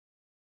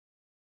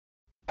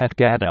Pat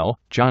Cattell,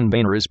 John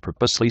Boehner is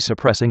purposely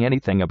suppressing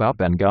anything about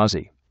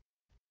Benghazi.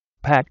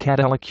 Pat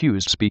Cattell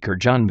accused Speaker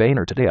John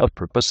Boehner today of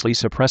purposely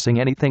suppressing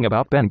anything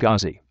about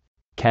Benghazi.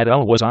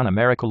 Cattell was on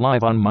America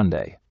Live on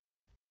Monday.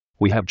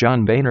 "We have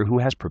John Boehner who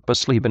has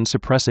purposely been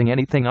suppressing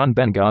anything on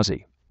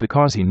Benghazi,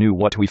 because he knew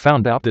what we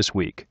found out this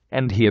week,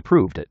 and he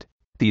approved it.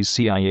 These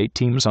CIA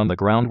teams on the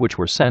ground which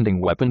were sending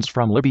weapons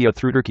from Libya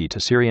through Turkey to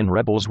Syrian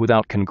rebels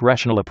without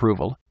congressional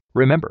approval.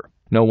 Remember,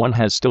 no one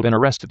has still been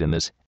arrested in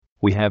this.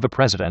 We have a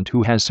president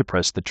who has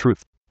suppressed the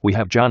truth. We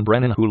have John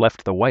Brennan who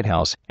left the White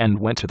House and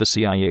went to the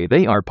CIA.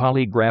 They are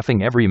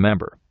polygraphing every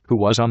member who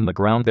was on the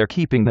ground there,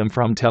 keeping them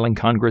from telling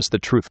Congress the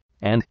truth,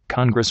 and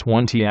Congress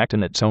won't act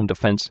in its own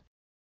defense.